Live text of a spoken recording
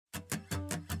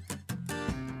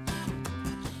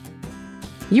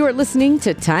You are listening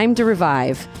to Time to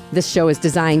Revive. This show is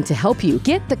designed to help you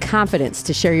get the confidence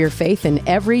to share your faith in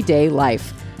everyday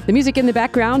life. The music in the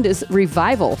background is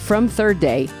Revival from Third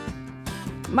Day.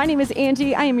 My name is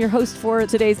Angie. I am your host for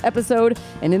today's episode.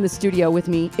 And in the studio with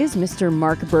me is Mr.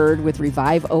 Mark Bird with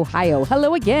Revive Ohio.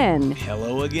 Hello again.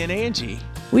 Hello again, Angie.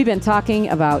 We've been talking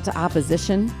about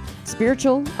opposition,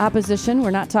 spiritual opposition.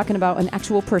 We're not talking about an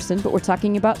actual person, but we're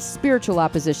talking about spiritual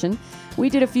opposition. We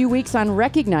did a few weeks on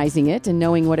recognizing it and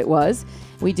knowing what it was.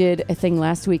 We did a thing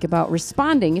last week about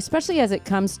responding, especially as it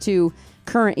comes to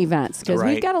current events, because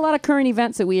we've got a lot of current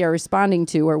events that we are responding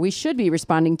to, or we should be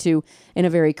responding to in a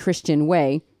very Christian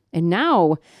way. And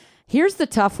now, here's the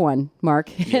tough one, Mark.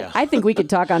 Yeah. I think we could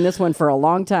talk on this one for a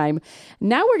long time.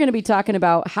 Now we're going to be talking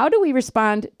about how do we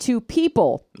respond to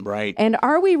people? Right. And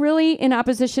are we really in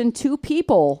opposition to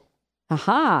people?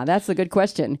 Aha, that's a good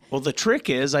question. Well, the trick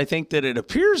is, I think that it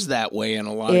appears that way in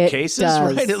a lot of cases,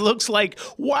 does. right? It looks like,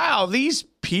 wow, these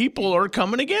people are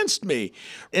coming against me.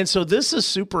 And so this is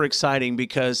super exciting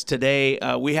because today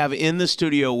we have in the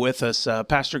studio with us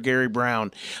Pastor Gary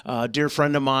Brown, a dear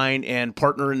friend of mine and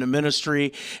partner in the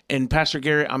ministry. And Pastor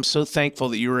Gary, I'm so thankful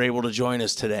that you were able to join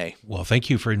us today. Well, thank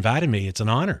you for inviting me. It's an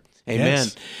honor. Amen.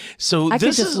 Yes. So I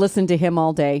could just listen to him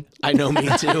all day. I know, me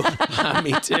too.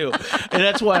 Me too. And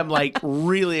that's why I'm like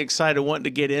really excited wanting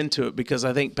to get into it, because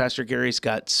I think Pastor Gary's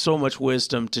got so much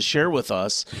wisdom to share with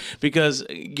us. Because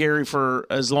Gary, for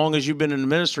as long as you've been in the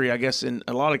ministry, I guess in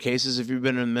a lot of cases, if you've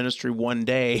been in the ministry one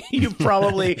day, you've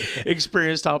probably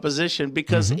experienced opposition,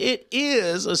 because it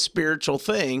is a spiritual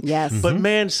thing. Yes. But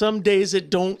man, some days it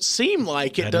don't seem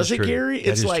like it, does it, Gary?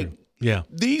 It's like, true. Yeah.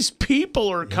 These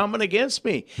people are coming against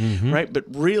me, right? But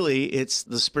really, it's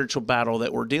the spiritual battle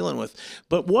that we're dealing with.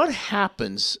 But what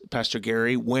happens, Pastor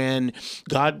Gary, when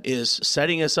God is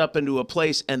setting us up into a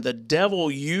place and the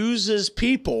devil uses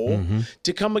people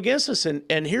to come against us?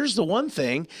 And here's the one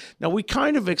thing. Now, we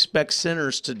kind of expect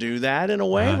sinners to do that in a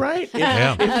way, right?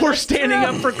 If we're standing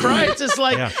up for Christ, it's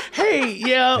like, hey,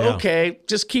 okay,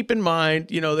 just keep in mind,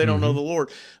 they don't know the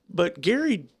Lord. But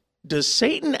Gary, does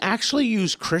Satan actually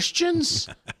use Christians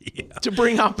to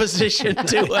bring opposition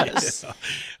to us?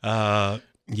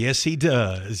 Yes, he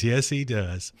does. Yes, he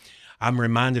does. I'm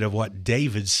reminded of what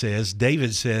David says.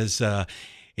 David says,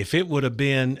 if it would have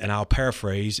been, and I'll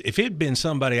paraphrase, if it had been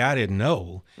somebody I didn't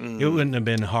know, it wouldn't have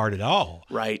been hard at all.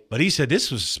 Right. But he said,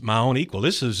 this was my own equal.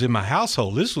 This was in my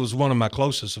household. This was one of my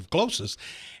closest of closest.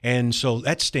 And so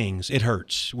that stings. It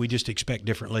hurts. We just expect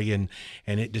differently, and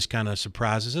it just kind of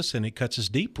surprises us, and it cuts us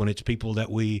deep when it's people that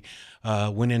we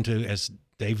went into, as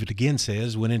David again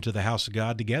says, went into the house of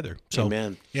God together. So,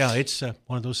 Amen. Yeah, it's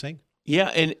one of those things. Yeah,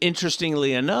 and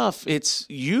interestingly enough, it's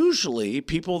usually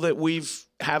people that we've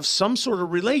have some sort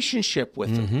of relationship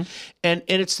with them. And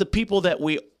it's the people that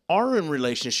we are in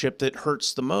relationship that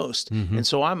hurts the most. And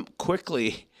so I'm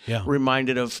quickly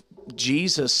reminded of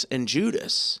Jesus and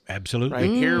Judas. Absolutely. Right?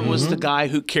 Here was the guy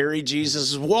who carried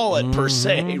Jesus' wallet per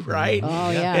se, right?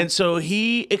 Oh, yeah. And so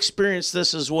he experienced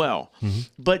this as well.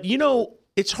 But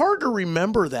it's hard to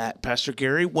remember that, Pastor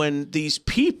Gary, when these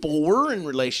people we're in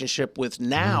relationship with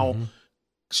now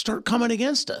start coming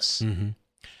against us.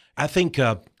 I think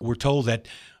we're told that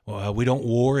we don't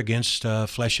war against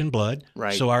flesh and blood.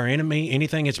 Right. So our enemy,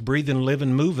 anything that's breathing,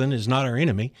 living, moving, is not our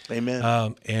enemy.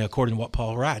 Amen. And according to what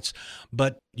Paul writes.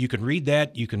 But you can read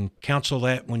that, you can counsel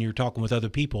that when you're talking with other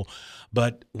people.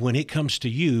 But when it comes to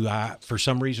you, for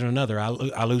some reason or another,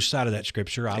 I lose sight of that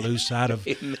scripture. I lose sight of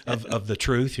the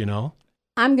truth,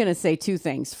 I'm going to say two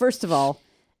things. First of all,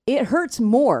 it hurts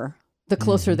more the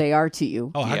closer they are to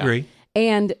you. Oh, I agree.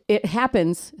 And it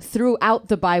happens throughout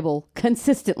the Bible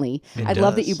consistently. I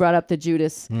love that you brought up the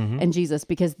Judas and Jesus,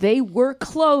 because they were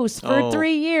close for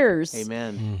 3 years.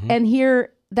 Amen. And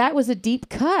here, that was a deep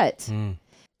cut.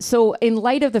 So in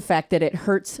light of the fact that it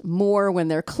hurts more when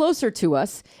they're closer to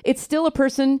us, it's still a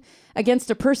person against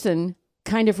a person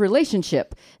kind of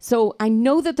relationship. So I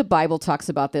know that the Bible talks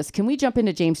about this. Can we jump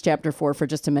into James chapter 4 for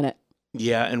just a minute?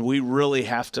 Yeah, and we really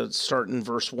have to start in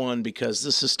verse 1, because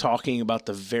this is talking about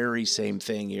the very same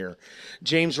thing here.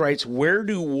 James writes, "Where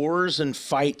do wars and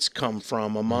fights come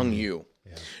from among you?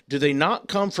 Do they not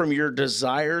come from your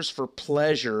desires for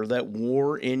pleasure that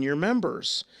war in your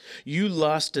members? You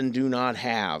lust and do not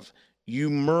have. You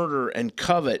murder and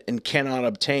covet and cannot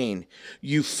obtain.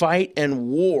 You fight and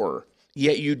war,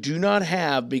 yet you do not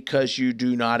have because you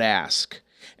do not ask.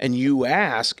 And you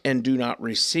ask and do not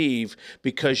receive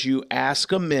because you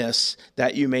ask amiss,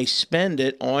 that you may spend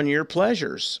it on your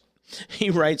pleasures. He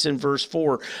writes in verse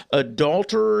 4,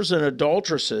 adulterers and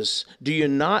adulteresses, do you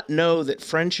not know that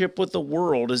friendship with the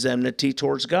world is enmity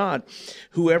towards God?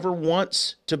 Whoever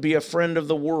wants to be a friend of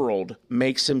the world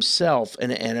makes himself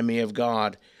an enemy of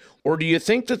God. Or do you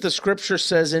think that the scripture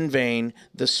says in vain,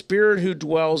 the Spirit who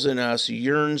dwells in us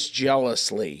yearns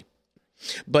jealously?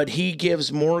 But he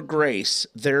gives more grace.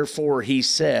 Therefore, he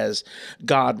says,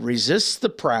 God resists the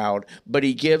proud, but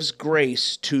he gives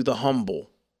grace to the humble.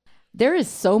 There is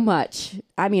so much.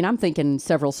 I mean, I'm thinking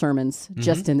several sermons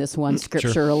just in this one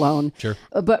scripture alone. Sure.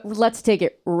 But let's take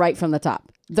it right from the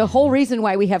top. The whole reason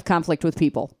why we have conflict with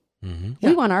people,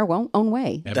 we want our own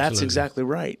way. Absolutely. That's exactly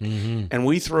right. And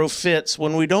we throw fits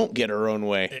when we don't get our own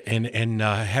way. And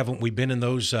haven't we been in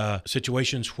those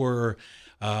situations where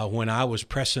when I was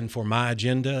pressing for my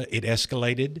agenda, it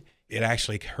escalated? It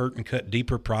actually hurt and cut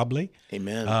deeper, probably.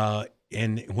 Amen.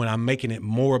 And when I'm making it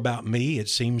more about me, it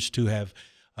seems to have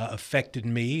affected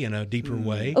me in a deeper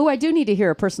way. Oh, I do need to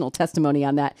hear a personal testimony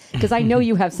on that, because I know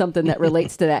you have something that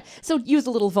relates to that. So use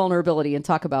a little vulnerability and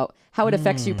talk about how it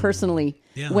affects you personally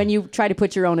when you try to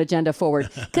put your own agenda forward.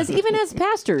 Because even as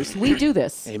pastors, we do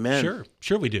this. Amen.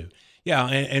 Sure we do. Yeah,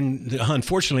 and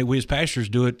unfortunately, we as pastors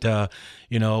do it, the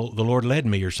Lord led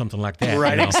me or something like that.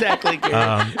 Right, exactly,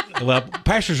 Gary. Well,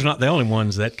 pastors are not the only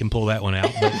ones that can pull that one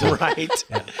out. But,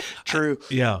 right. True.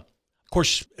 Yeah. Of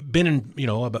course, been in,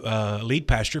 a lead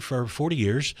pastor for 40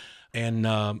 years, and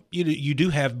you do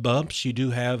have bumps. You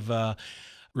do have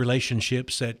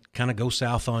relationships that kind of go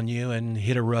south on you and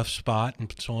hit a rough spot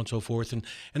and so on and so forth. And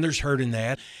there's hurt in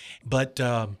that. But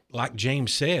like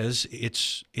James says,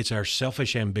 it's our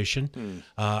selfish ambition.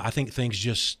 I think things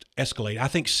just escalate. I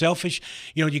think selfish,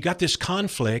 you got this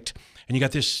conflict and you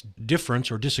got this difference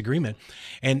or disagreement.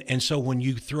 And so when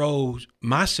you throw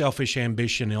my selfish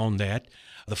ambition on that,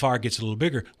 the fire gets a little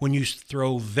bigger. When you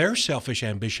throw their selfish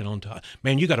ambition on top,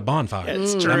 man, you got a bonfire.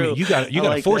 It's true. I mean, you got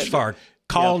a forest fire.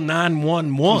 Call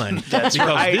 911 That's because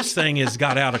right. this thing has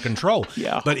got out of control.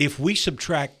 Yeah. But if we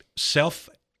subtract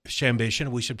selfish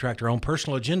ambition, we subtract our own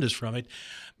personal agendas from it,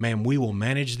 man, we will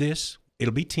manage this.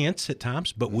 It'll be tense at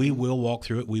times, but we will walk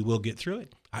through it. We will get through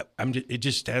it. It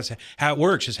just has how it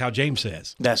works is how James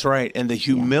says. That's right. And the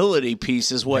humility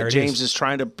piece is what James is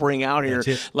trying to bring out here.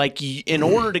 Like, in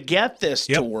order to get this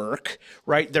to work,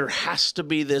 right, there has to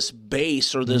be this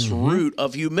base or this root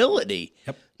of humility.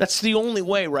 Yep. That's the only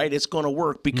way, right, it's going to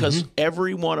work, because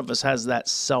every one of us has that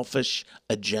selfish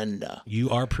agenda. You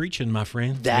are preaching, my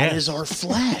friend. That is our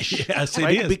flesh. Yes,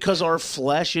 right? it is. Because our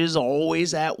flesh is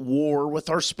always at war with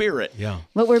our spirit. Yeah.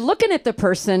 But we're looking at the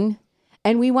person,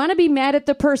 and we want to be mad at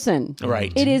the person.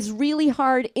 Right. It is really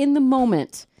hard in the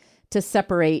moment to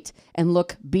separate and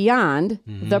look beyond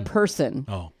the person.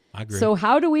 Oh, I agree. So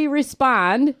how do we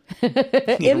respond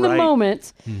in the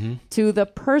moment to the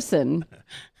person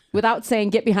without saying,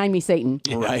 get behind me, Satan?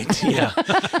 Right, yeah.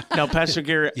 Now, Pastor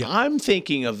Gary, I'm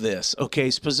thinking of this,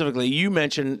 okay, specifically. You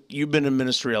mentioned you've been in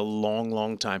ministry a long,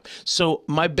 long time. So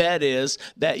my bet is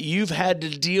that you've had to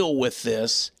deal with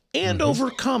this and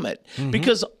overcome it.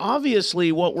 Because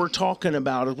obviously what we're talking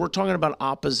about is we're talking about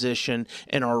opposition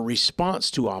and our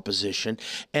response to opposition.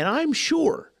 And I'm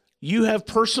sure you have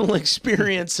personal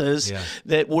experiences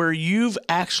that where you've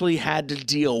actually had to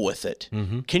deal with it.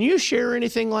 Can you share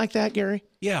anything like that, Gary?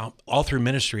 Yeah, all through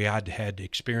ministry, I'd had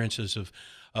experiences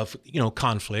of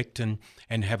conflict and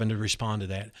having to respond to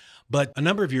that. But a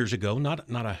number of years ago, not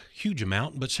a huge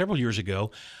amount, but several years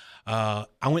ago, I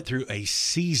went through a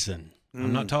season.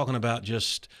 I'm not talking about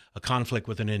just a conflict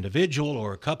with an individual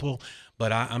or a couple,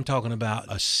 but I'm talking about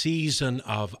a season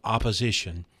of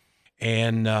opposition.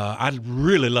 And I'd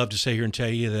really love to sit here and tell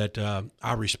you that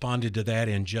I responded to that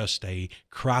in just a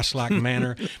Christ-like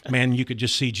manner. Man, you could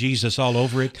just see Jesus all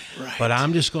over it. Right. But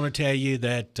I'm just going to tell you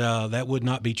that that would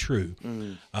not be true.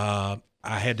 I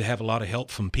had to have a lot of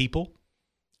help from people,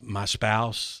 my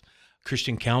spouse,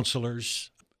 Christian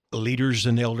counselors, leaders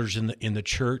and elders in the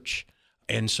church.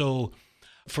 And so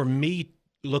for me,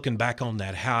 looking back on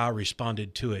that, how I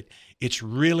responded to it, it's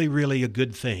really, really a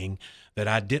good thing that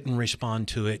I didn't respond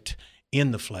to it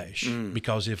in the flesh,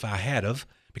 because if I had of,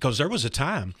 because there was a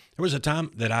time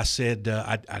that I said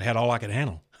I'd had all I could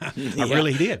handle. I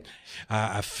really did.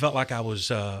 I felt like I was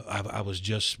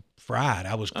just fried.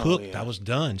 I was cooked. I was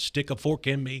done. Stick a fork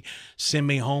in me, send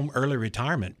me home, early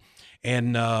retirement.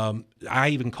 And I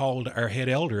even called our head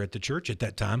elder at the church at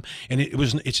that time, and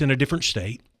it's in a different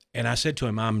state. And I said to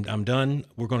him, I'm done.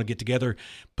 We're going to get together,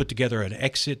 put together an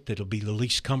exit that'll be the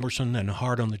least cumbersome and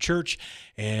hard on the church,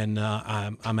 and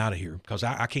I'm out of here because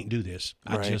I can't do this.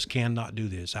 I just cannot do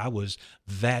this. I was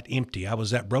that empty. I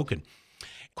was that broken.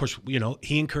 Of course,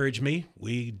 he encouraged me.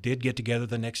 We did get together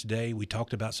the next day. We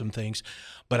talked about some things.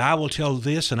 But I will tell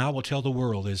this, and I will tell the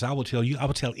world, I will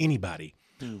tell anybody,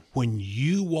 when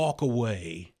you walk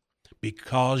away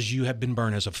because you have been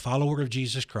burned as a follower of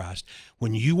Jesus Christ,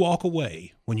 when you walk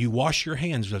away, when you wash your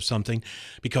hands of something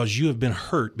because you have been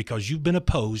hurt, because you've been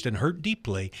opposed and hurt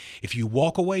deeply, if you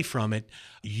walk away from it,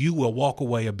 you will walk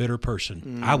away a bitter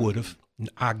person. I would have.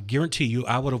 I guarantee you,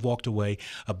 I would have walked away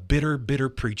a bitter, bitter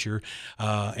preacher,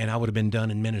 and I would have been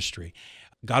done in ministry.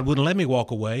 God wouldn't let me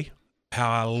walk away how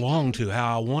I longed to,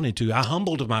 how I wanted to. I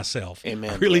humbled myself.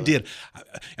 Amen. I really did.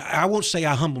 I won't say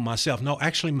I humbled myself. No,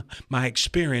 actually, my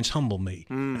experience humbled me.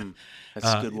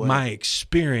 That's a good way. My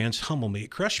experience humbled me.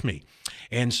 It crushed me.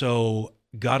 And so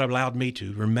God allowed me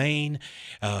to remain,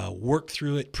 work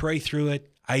through it, pray through it.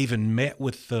 I even met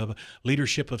with the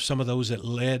leadership of some of those that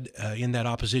led in that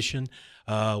opposition.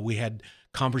 We had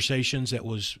conversations that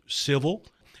was civil.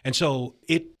 And so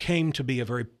it came to be a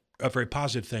very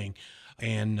positive thing.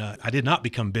 And I did not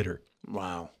become bitter.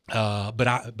 Wow. But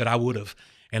I would have,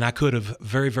 and I could have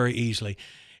very, very easily.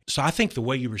 So I think the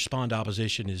way you respond to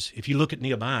opposition is, if you look at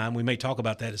Nehemiah, and we may talk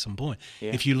about that at some point,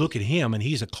 if you look at him, and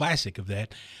he's a classic of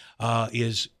that,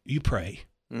 is you pray,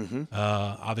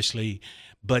 obviously,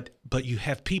 but you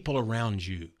have people around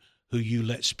you who you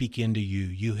let speak into you.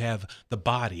 You have the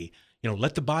body.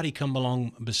 Let the body come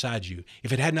along beside you.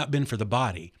 If it had not been for the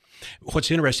body,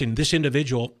 what's interesting, this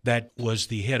individual that was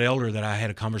the head elder that I had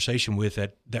a conversation with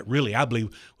that really, I believe,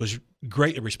 was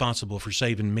greatly responsible for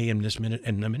saving me in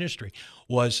the ministry,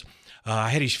 was I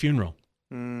had his funeral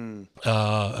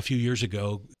a few years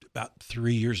ago, about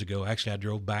 3 years ago. Actually, I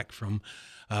drove back from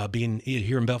being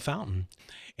here in Bellefontaine.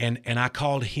 And I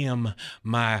called him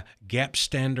my gap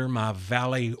stander, my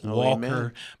valley walker,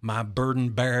 amen. My burden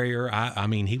barrier. I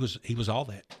mean, he was all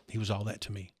that. He was all that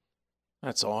to me.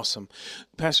 That's awesome.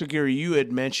 Pastor Gary, you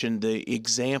had mentioned the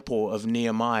example of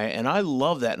Nehemiah, and I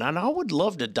love that. And I would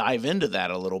love to dive into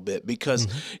that a little bit, because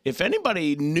if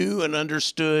anybody knew and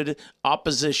understood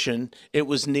opposition, it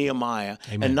was Nehemiah.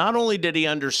 Amen. And not only did he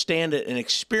understand it and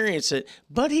experience it,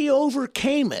 but he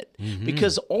overcame it,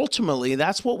 because ultimately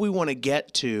that's what we want to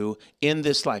get to in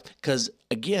this life. Because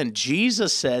again,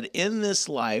 Jesus said, in this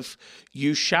life,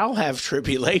 you shall have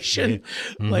tribulation.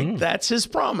 Like, that's his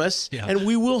promise, and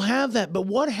we will have that. But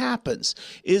what happens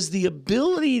is the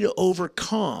ability to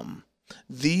overcome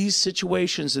these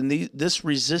situations and this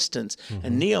resistance.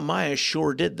 And Nehemiah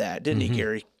sure did that, didn't he,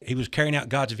 Gary? He was carrying out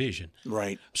God's vision.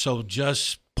 Right. So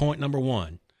just point number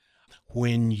one,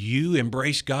 when you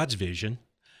embrace God's vision,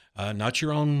 not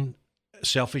your own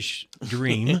selfish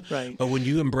dream, Right. but when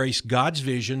you embrace God's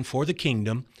vision for the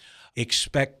kingdom,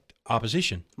 expect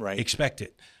opposition. Right. Expect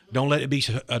it. Don't let it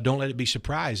be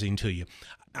surprising to you.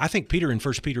 I think Peter in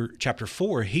 1 Peter chapter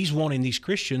 4, he's wanting these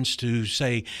Christians to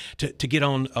say, to get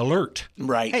on alert.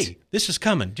 Right. Hey, this is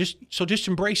coming. Just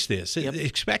embrace this.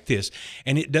 Expect this.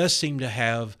 And it does seem to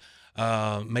have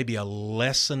maybe a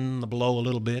lessen the blow a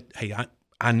little bit. Hey,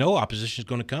 I know opposition is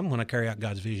going to come when I carry out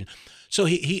God's vision. So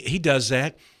he does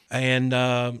that, and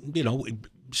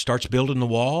starts building the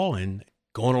wall and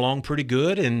going along pretty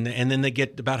good, and then they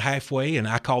get about halfway, and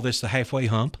I call this the halfway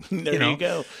hump. There you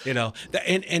go.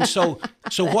 And so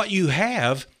what you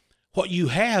have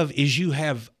is you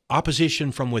have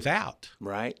opposition from without.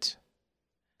 Right.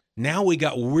 Now we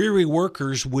got weary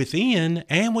workers within,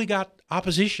 and we got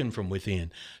opposition from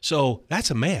within. So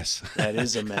that's a mess. That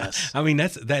is a mess. I mean,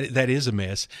 that is a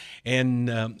mess. And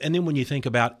then when you think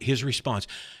about his response,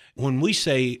 when we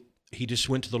say he just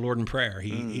went to the Lord in prayer,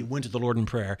 he went to the Lord in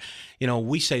prayer,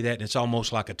 we say that and it's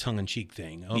almost like a tongue-in-cheek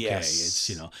thing. Okay, yes.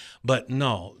 It's but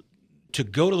no, to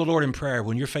go to the Lord in prayer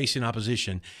when you're facing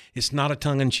opposition, it's not a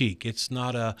tongue-in-cheek. It's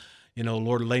not a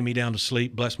Lord, lay me down to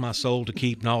sleep, bless my soul to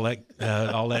keep, and all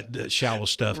that shallow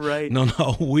stuff. Right.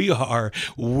 No,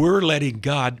 we're letting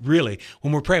God, really,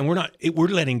 when we're praying, we're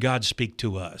letting God speak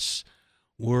to us.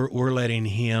 We're letting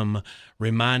him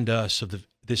remind us of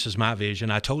this is my vision.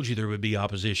 I told you there would be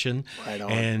opposition. Right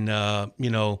on.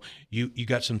 And, you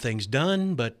got some things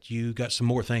done, but you got some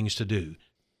more things to do.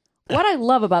 What I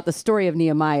love about the story of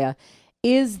Nehemiah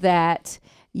is that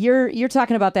you're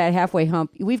talking about that halfway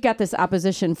hump. We've got this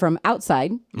opposition from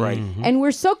outside. Right. And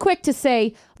we're so quick to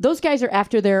say those guys are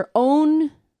after their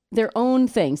own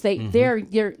things. They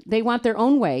want their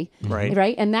own way.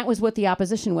 Right. And that was what the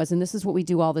opposition was. And this is what we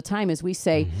do all the time is we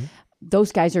say,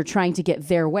 those guys are trying to get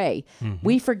their way.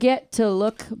 We forget to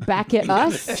look back at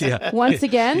us once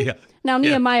again. Yeah. Now,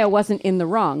 Nehemiah wasn't in the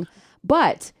wrong,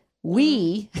 but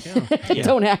we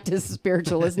don't act as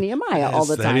spiritual as Nehemiah all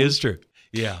the time. That is true.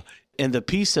 Yeah. And the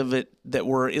piece of it that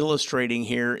we're illustrating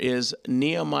here is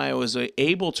Nehemiah was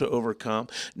able to overcome,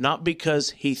 not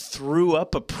because he threw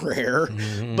up a prayer,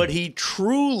 but he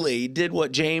truly did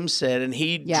what James said, and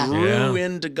he drew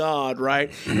into God,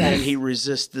 right? And he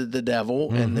resisted the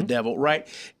devil and the devil, right?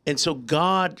 And so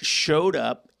God showed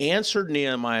up, answered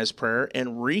Nehemiah's prayer,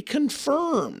 and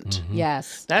reconfirmed.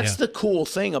 Yes. That's the cool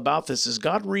thing about this is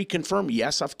God reconfirmed,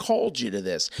 yes, I've called you to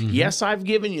this. Yes, I've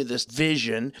given you this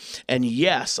vision. And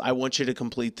yes, I want you to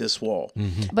complete this wall.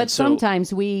 But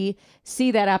sometimes we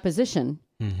see that opposition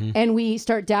and we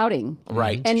start doubting.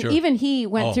 Right. And even he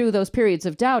went through those periods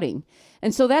of doubting.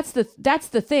 And so that's the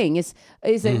thing is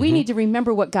that we need to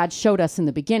remember what God showed us in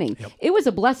the beginning. It was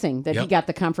a blessing that he got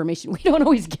the confirmation. We don't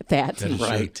always get that.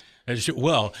 Right.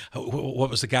 Well, what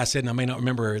was the guy said? And I may not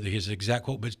remember his exact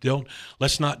quote, but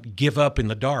let's not give up in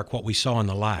the dark what we saw in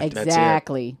the light.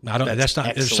 Exactly. That's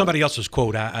not. There's somebody else's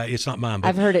quote. It's not mine. But,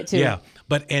 I've heard it too. Yeah,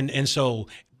 but and so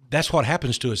that's what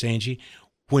happens to us, Angie,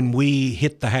 when we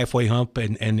hit the halfway hump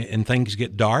and things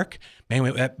get dark. Man,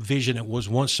 that vision that was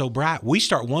once so bright, we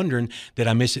start wondering, did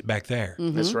I miss it back there?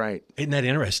 That's right. Isn't that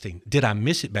interesting? Did I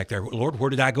miss it back there? Lord, where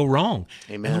did I go wrong?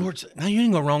 Amen. And the Lord said, no, you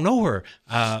didn't go wrong nowhere.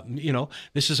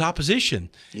 This is opposition,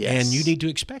 and you need to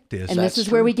expect this. And this is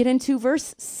where we get into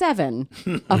verse 7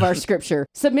 of our scripture.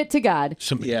 Submit to God.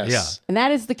 Yes. Yeah. And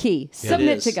that is the key.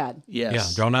 Submit to God. Yes.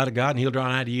 Yeah, draw nigh to God, and He'll draw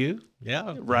nigh to you.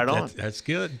 Yeah, right on. That's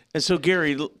good. And so,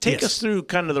 Gary, take us through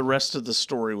kind of the rest of the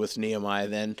story with Nehemiah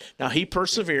then. Now, he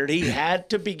persevered. He had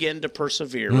to begin to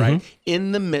persevere, right,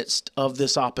 in the midst of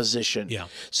this opposition. Yeah.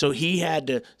 So he had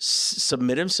to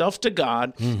submit himself to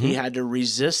God. He had to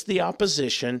resist the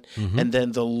opposition, and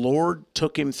then the Lord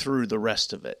took him through the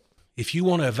rest of it. If you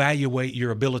want to evaluate your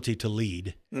ability to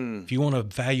lead, if you want to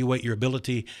evaluate your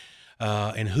ability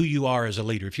and who you are as a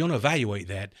leader, if you want to evaluate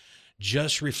that,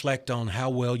 just reflect on how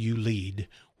well you lead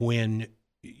when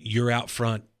you're out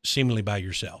front seemingly by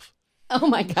yourself. Oh,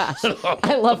 my gosh.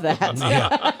 I love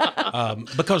that.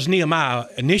 Because Nehemiah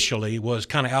initially was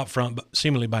kind of out front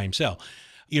seemingly by himself.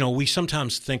 We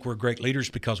sometimes think we're great leaders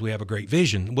because we have a great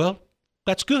vision. Well,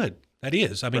 that's good. That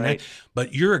is. I mean,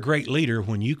 but you're a great leader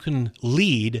when you can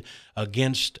lead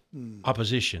against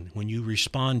opposition, when you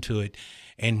respond to it,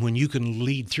 and when you can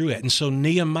lead through it. And so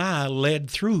Nehemiah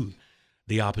led through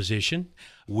the opposition,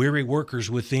 weary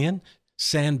workers within,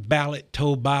 Sanballat,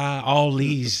 Tobiah, all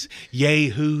these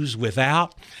yahoos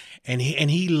without, and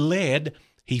he led.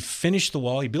 He finished the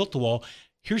wall. He built the wall.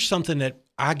 Here's something that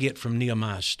I get from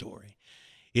Nehemiah's story: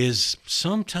 is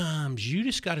sometimes you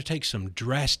just got to take some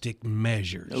drastic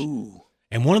measures. Ooh.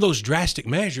 And one of those drastic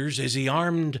measures is he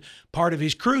armed part of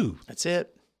his crew. That's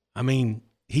it. I mean,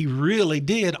 he really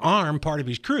did arm part of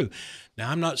his crew. Now,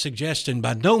 I'm not suggesting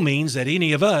by no means that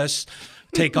any of us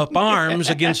take up arms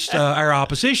against our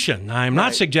opposition. I'm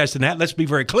not suggesting that. Let's be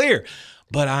very clear.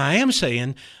 But I am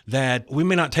saying that we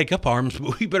may not take up arms,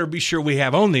 but we better be sure we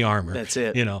have on the armor. That's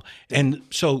it. And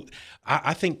so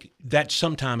I think that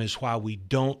sometimes is why we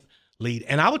don't lead.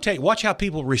 And I would tell you, watch how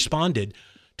people responded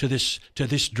to this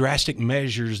drastic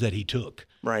measures that he took.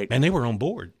 Right. And they were on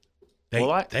board.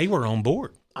 They were on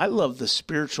board. I love the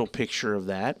spiritual picture of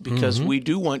that because we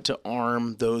do want to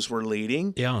arm those we're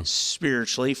leading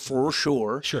spiritually for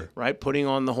sure. Sure. Right? Putting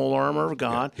on the whole armor of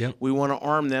God. Yeah. We want to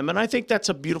arm them. And I think that's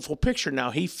a beautiful picture.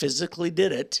 Now, he physically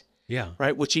did it. Yeah.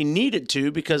 Right? Which he needed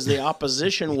to because the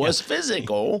opposition was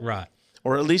physical. Right.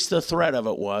 Or at least the threat of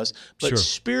it was. But Sure.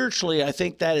 spiritually, I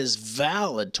think that is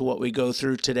valid to what we go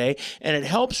through today. And it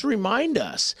helps remind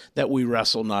us that we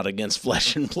wrestle not against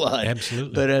flesh and blood.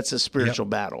 Absolutely. But it's a spiritual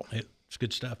battle. It's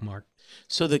good stuff, Mark.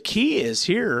 So the key is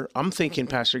here, I'm thinking,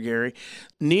 Pastor Gary,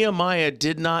 Nehemiah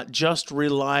did not just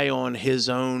rely on his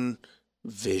own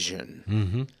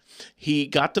vision. He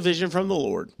got the vision from the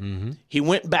Lord. He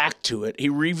went back to it. He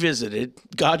revisited.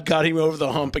 God got him over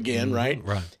the hump again, right?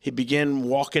 Right. He began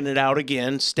walking it out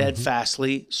again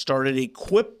steadfastly, started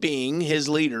equipping his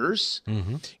leaders,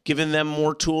 giving them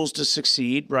more tools to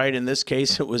succeed, right? In this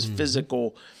case, it was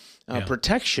physical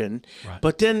protection. Right.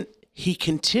 But then he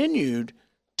continued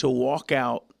to walk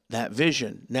out that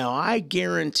vision. Now, I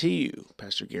guarantee you,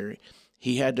 Pastor Gary,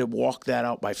 he had to walk that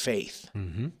out by faith.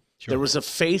 There was a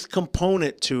faith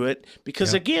component to it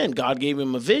because, again, God gave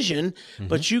him a vision,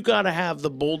 but you got to have the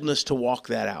boldness to walk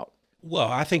that out.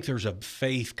 Well, I think there's a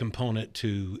faith component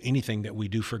to anything that we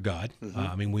do for God.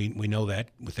 I mean, we know that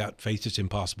without faith, it's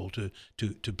impossible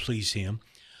to please Him.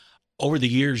 Over the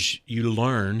years, you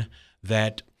learn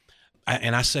that,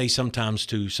 and I say sometimes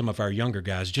to some of our younger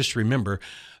guys, just remember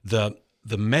the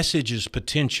message's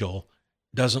potential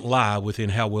doesn't lie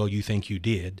within how well you think you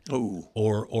did,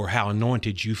 or how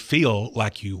anointed you feel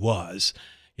like you was.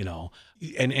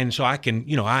 And so I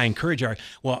can, I encourage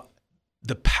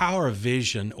the power of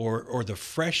vision or the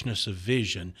freshness of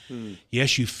vision.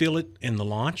 Yes, you feel it in the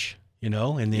launch,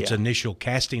 and its initial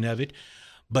casting of it.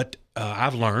 But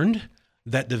I've learned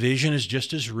that the vision is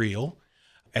just as real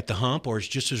at the hump, or it's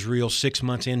just as real 6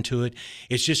 months into it.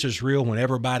 It's just as real when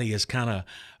everybody is kind of,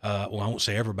 I won't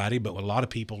say everybody, but a lot of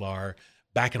people are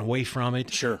backing away from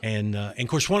it. Sure. And of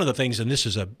course, one of the things, and this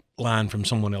is a line from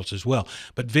someone else as well,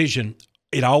 but vision,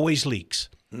 it always leaks.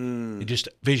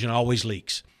 Vision always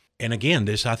leaks. And again,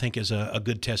 this I think is a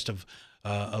good test of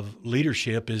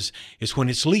leadership is when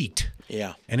it's leaked.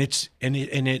 Yeah. And it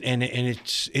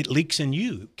leaks in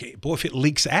you. Okay, boy, if it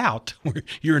leaks out,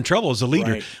 you're in trouble as a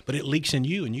leader. Right. But it leaks in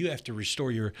you, and you have to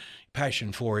restore your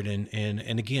passion for it.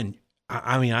 And again,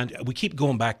 we keep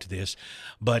going back to this,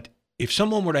 but if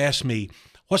someone were to ask me,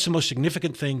 what's the most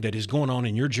significant thing that is going on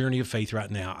in your journey of faith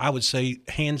right now? I would say,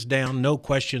 hands down, no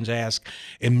questions asked,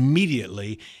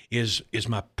 immediately is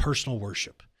my personal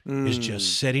worship. Is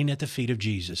just sitting at the feet of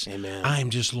Jesus. Amen. I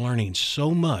am just learning so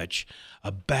much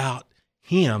about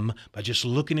him by just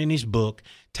looking in his book,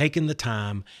 taking the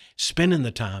time, spending the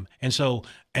time. And so,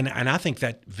 and I think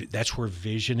that's where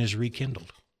vision is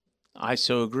rekindled. I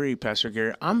so agree, Pastor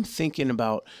Gary. I'm thinking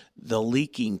about the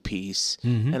leaking piece,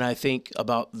 and I think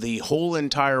about the whole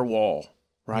entire wall,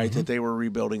 right, that they were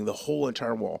rebuilding, the whole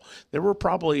entire wall. There were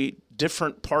probably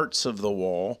different parts of the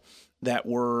wall that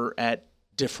were at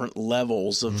different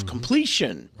levels of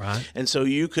completion. Right. And so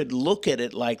you could look at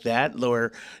it like that,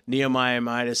 where Nehemiah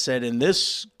might have said, in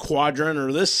this quadrant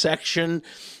or this section,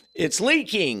 it's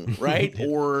leaking, right?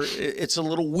 Or it's a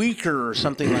little weaker or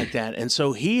something like that. And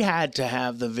so he had to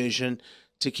have the vision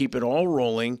to keep it all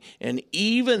rolling. And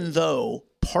even though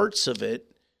parts of it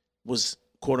was,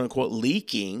 quote unquote,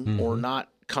 leaking or not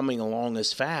coming along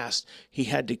as fast, he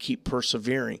had to keep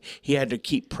persevering. He had to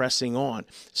keep pressing on.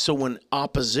 So when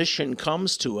opposition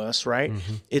comes to us, right,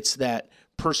 it's that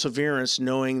perseverance,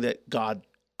 knowing that God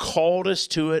called us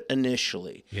to it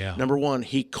initially. Yeah. Number one,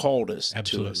 he called us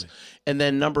to us. And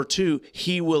then number two,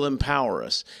 he will empower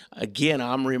us. Again,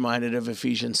 I'm reminded of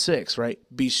Ephesians 6, right?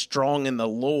 Be strong in the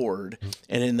Lord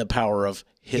and in the power of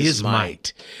his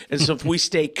might. And so if we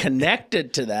stay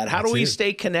connected to that, how do we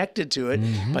stay connected to it?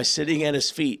 By sitting at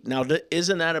his feet. Now,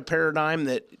 isn't that a paradigm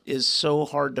that is so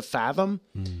hard to fathom?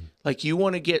 Like, you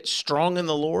want to get strong in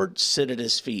the Lord, sit at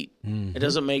his feet. It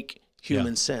doesn't make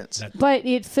human sense. But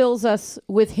it fills us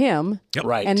with him. Yep.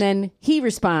 Right. And then he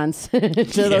responds to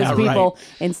those people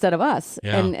instead of us.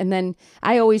 Yeah. And then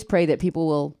I always pray that people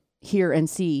will hear and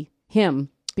see him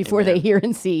before they hear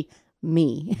and see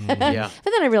me. Yeah.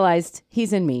 But then I realized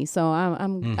he's in me, so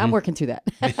I'm working through that.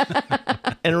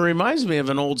 And it reminds me of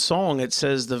an old song. It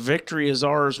says, the victory is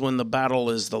ours when the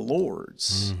battle is the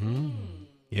Lord's.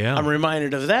 Yeah. I'm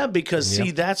reminded of that because,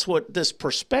 see, that's what this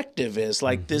perspective is.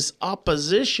 Like, this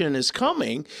opposition is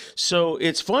coming. So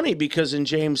it's funny because in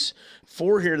James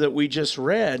 4 here that we just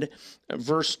read,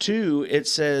 verse 2, it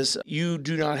says, you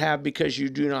do not have because you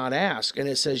do not ask. And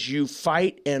it says, you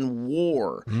fight and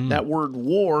war. That word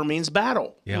war means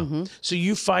battle. Yeah. So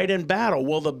you fight in battle.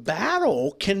 Well, the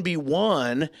battle can be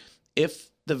won if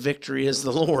the victory is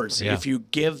the Lord's, if you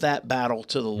give that battle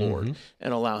to the Lord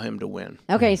and allow him to win.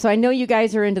 Okay, so I know you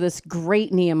guys are into this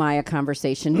great Nehemiah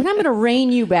conversation, but I'm going to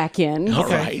rein you back in. All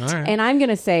right. And I'm going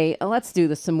to say, let's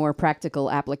do some more practical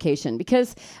application,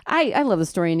 because I love the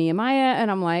story of Nehemiah,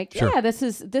 and I'm like, yeah, this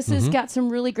has got some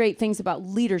really great things about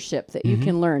leadership that you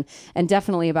can learn, and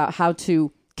definitely about how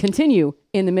to continue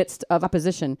in the midst of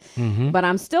opposition. But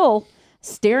I'm still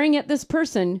staring at this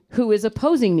person who is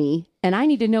opposing me, and I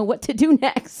need to know what to do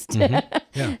next.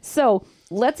 So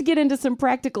let's get into some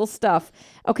practical stuff.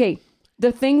 Okay,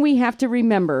 the thing we have to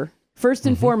remember, first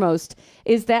and foremost,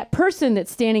 is that person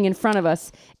that's standing in front of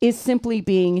us is simply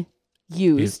being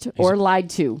used or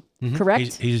lied to,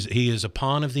 correct? He is a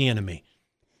pawn of the enemy.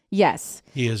 Yes.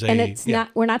 He is and it's not,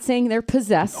 we're not saying they're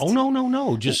possessed. Oh,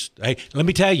 no. Just, hey, let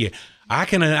me tell you, I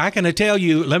can tell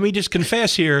you, let me just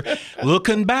confess here,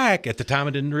 looking back, at the time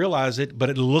I didn't realize it,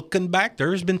 but looking back,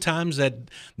 there's been times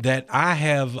that I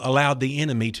have allowed the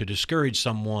enemy to discourage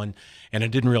someone, and I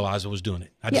didn't realize I was doing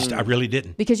it. I really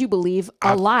didn't. Because you believe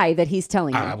a lie that he's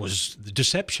telling you. I was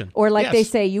deception. Or like they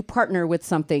say, you partner with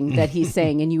something that he's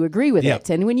saying and you agree with it.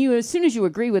 And as soon as you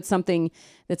agree with something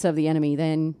that's of the enemy,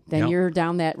 then you're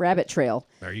down that rabbit trail.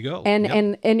 There you go.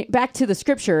 And back to the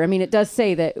scripture, I mean, it does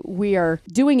say that we are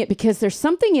doing it because there's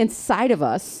something inside of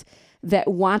us that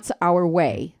wants our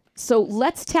way. So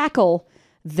let's tackle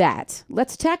that.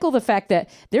 Let's tackle the fact that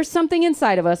there's something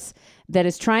inside of us that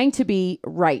is trying to be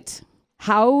right.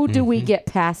 How do we get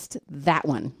past that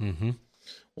one?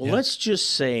 Well, let's just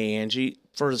say, Angie,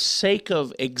 for the sake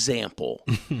of example,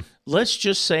 let's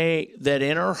just say that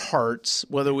in our hearts,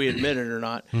 whether we admit it or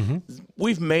not,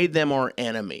 we've made them our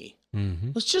enemy.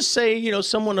 Let's just say,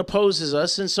 someone opposes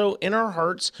us, and so in our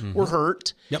hearts, we're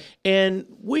hurt. Yep. And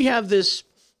we have this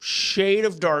shade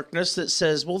of darkness that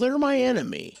says, well, they're my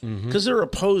enemy because they're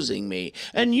opposing me.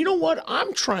 And you know what?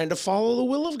 I'm trying to follow the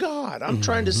will of God. I'm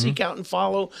trying to seek out and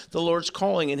follow the Lord's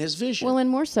calling and his vision. Well, and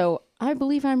more so, I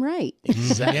believe I'm right.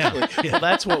 Exactly. Well,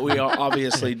 that's what we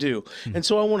obviously do. And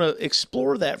so I want to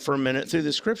explore that for a minute through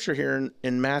the scripture here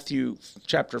in Matthew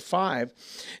chapter 5.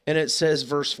 And it says,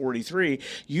 verse 43,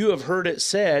 you have heard it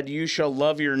said, you shall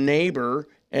love your neighbor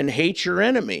and hate your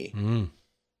enemy.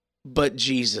 But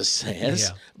Jesus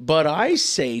says, but I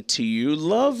say to you,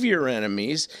 love your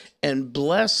enemies and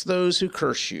bless those who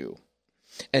curse you,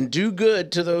 and do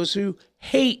good to those who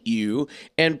hate you,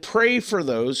 and pray for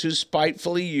those who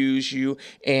spitefully use you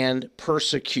and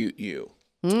persecute you.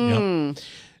 Yep.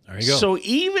 There you go. So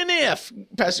even if,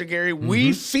 Pastor Gary,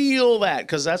 we feel that,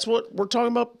 because that's what we're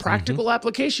talking about, practical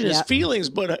application is feelings,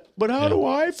 but how do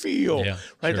I feel? Yeah,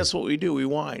 right? sure. That's what we do. We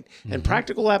whine. And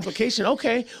practical application,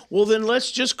 okay, well then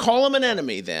let's just call him an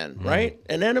enemy then, right?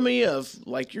 An enemy of,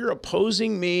 like, you're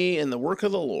opposing me in the work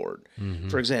of the Lord,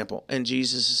 for example. And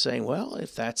Jesus is saying, well,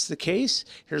 if that's the case,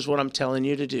 here's what I'm telling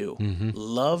you to do.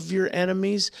 Love your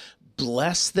enemies,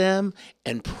 bless them,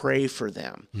 and pray for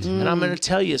them. And I'm going to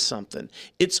tell you something.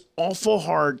 It's awful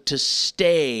hard to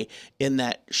stay in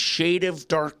that shade of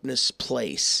darkness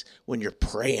place when you're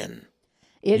praying.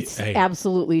 It's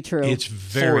absolutely true. It's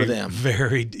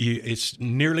it's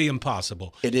nearly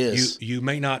impossible. It is. You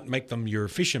may not make them your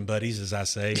fishing buddies, as I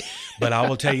say, but I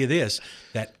will tell you this,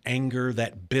 that anger,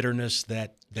 that bitterness,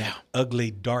 that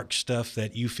ugly, dark stuff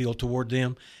that you feel toward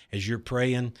them as you're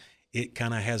praying, it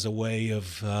kind of has a way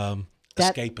of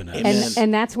escaping us.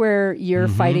 And that's where you're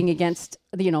fighting against,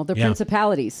 the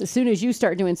principalities. As soon as you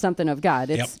start doing something of God,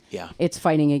 it's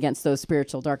fighting against those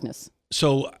spiritual darkness.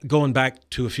 So going back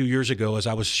to a few years ago, as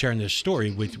I was sharing this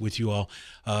story with you all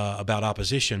about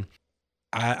opposition,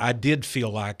 I did feel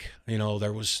like,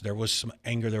 there was some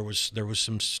anger, there was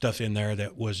some stuff in there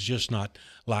that was just not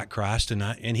like Christ,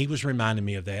 and he was reminding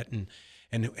me of that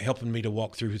and helping me to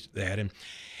walk through that,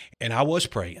 and I was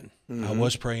praying. I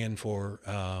was praying for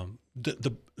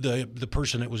the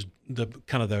person that was the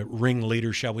kind of the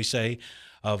ringleader, shall we say,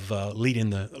 of leading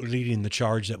the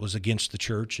charge that was against the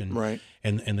church and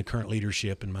the current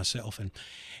leadership and myself,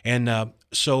 and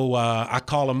so I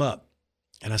call him up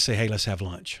and I say, hey, let's have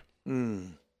lunch.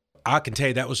 I can tell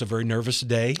you that was a very nervous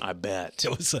day. I bet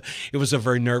it was a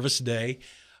very nervous day.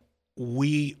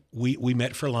 We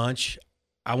met for lunch.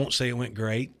 I won't say it went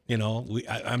great.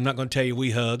 I'm not going to tell you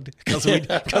we hugged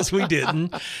because we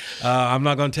didn't. I'm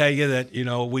not going to tell you that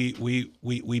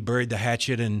we buried the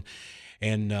hatchet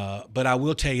but I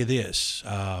will tell you this.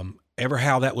 Ever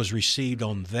how that was received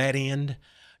on that end,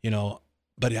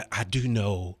 but I do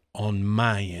know on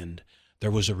my end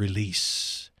there was a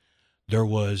release. There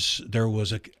was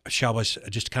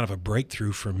just kind of a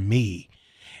breakthrough for me.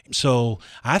 So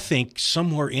I think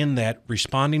somewhere in that,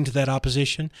 responding to that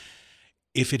opposition,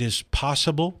 if it is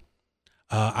possible,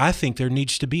 I think there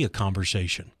needs to be a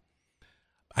conversation.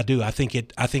 I do. I think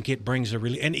it brings a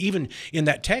really, and even in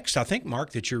that text, I think,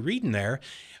 Mark, that you're reading there,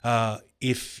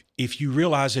 if you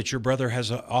realize that your brother has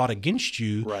an ought against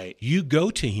you, you go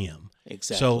to him.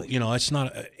 Exactly. So it's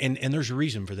not, and there's a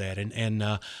reason for that,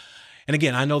 and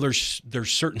again, I know there's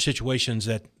certain situations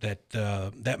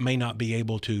that may not be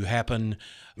able to happen.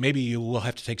 Maybe you will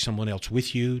have to take someone else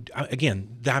with you.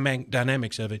 Again,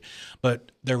 dynamics of it.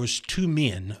 But there was 2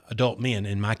 men, adult men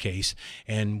in my case,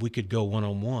 and we could go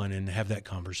one-on-one and have that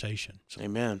conversation. So.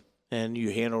 Amen. And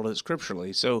you handled it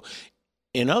scripturally. So,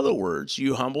 in other words,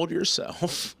 you humbled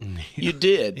yourself. You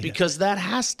did, because that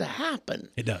has to happen.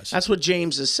 It does. That's what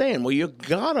James is saying. Well, you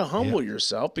got to humble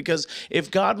yourself, because if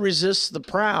God resists the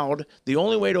proud, the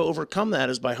only way to overcome that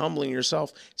is by humbling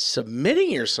yourself,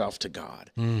 submitting yourself to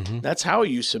God. That's how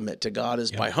you submit to God,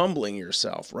 is by humbling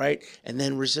yourself, right? And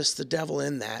then resist the devil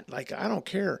in that. Like, I don't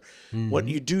care what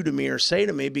you do to me or say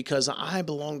to me, because I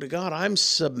belong to God. I'm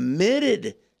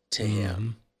submitted to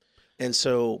him. And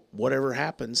so whatever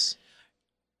happens...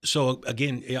 So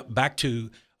again, back to,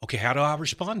 okay, how do I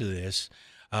respond to this?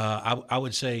 I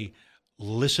would say,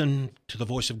 listen to the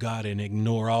voice of God and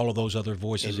ignore all of those other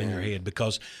voices in your head,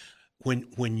 because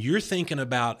when you're thinking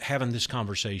about having this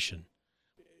conversation,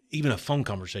 even a phone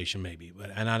conversation maybe,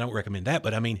 and I don't recommend that,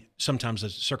 but I mean, sometimes the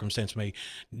circumstance may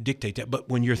dictate that. But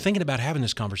when you're thinking about having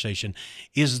this conversation,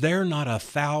 is there not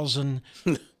 1,000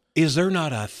 is there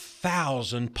not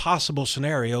 1,000 possible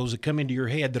scenarios that come into your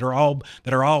head that are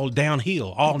all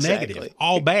downhill, all negative,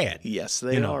 all bad? Yes,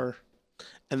 they are.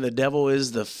 And the devil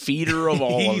is the feeder of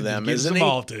all of them, isn't he? He gives them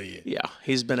all to you. Yeah,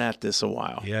 he's been at this a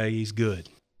while. Yeah, he's good.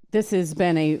 This has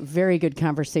been a very good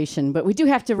conversation, but we do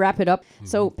have to wrap it up. Mm-hmm.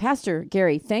 So, Pastor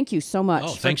Gary, thank you so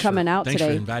much for coming out today.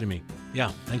 Thanks for inviting me.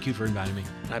 Yeah, thank you for inviting me.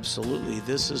 Absolutely.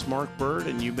 This is Mark Bird,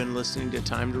 and you've been listening to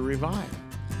Time to Revive.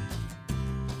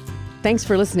 Thanks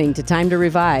for listening to Time to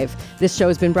Revive. This show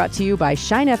has been brought to you by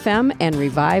Shine FM and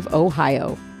Revive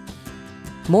Ohio.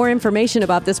 More information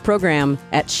about this program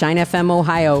at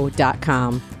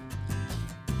shinefmohio.com.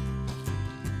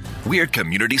 We're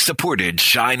community-supported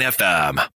Shine FM.